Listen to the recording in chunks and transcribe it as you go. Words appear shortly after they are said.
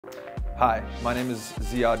Hi, my name is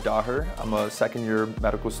Zeyad. I'm a second-year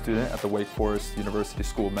medical student at the Wake Forest University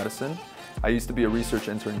School of Medicine. I used to be a research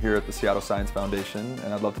intern here at the Seattle Science Foundation,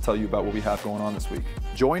 and I'd love to tell you about what we have going on this week.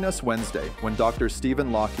 Join us Wednesday when Dr.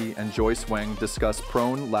 Stephen Locke and Joyce Wang discuss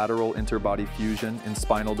prone lateral interbody fusion in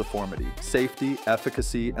spinal deformity, safety,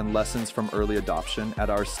 efficacy, and lessons from early adoption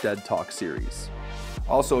at our STED Talk series.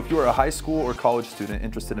 Also, if you are a high school or college student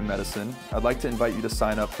interested in medicine, I'd like to invite you to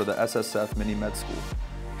sign up for the SSF Mini Med School.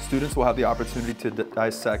 Students will have the opportunity to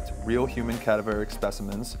dissect real human cadaveric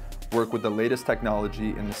specimens, work with the latest technology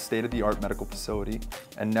in the state-of-the-art medical facility,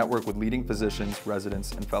 and network with leading physicians,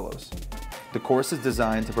 residents, and fellows. The course is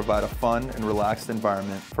designed to provide a fun and relaxed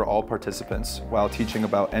environment for all participants while teaching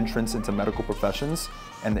about entrance into medical professions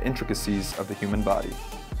and the intricacies of the human body.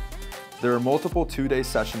 There are multiple two-day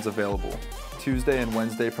sessions available, Tuesday and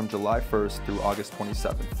Wednesday from July 1st through August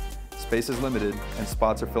 27th. Space is limited and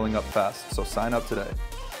spots are filling up fast, so sign up today.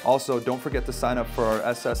 Also, don't forget to sign up for our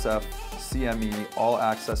SSF CME All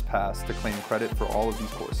Access Pass to claim credit for all of these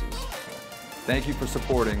courses. Thank you for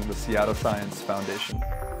supporting the Seattle Science Foundation.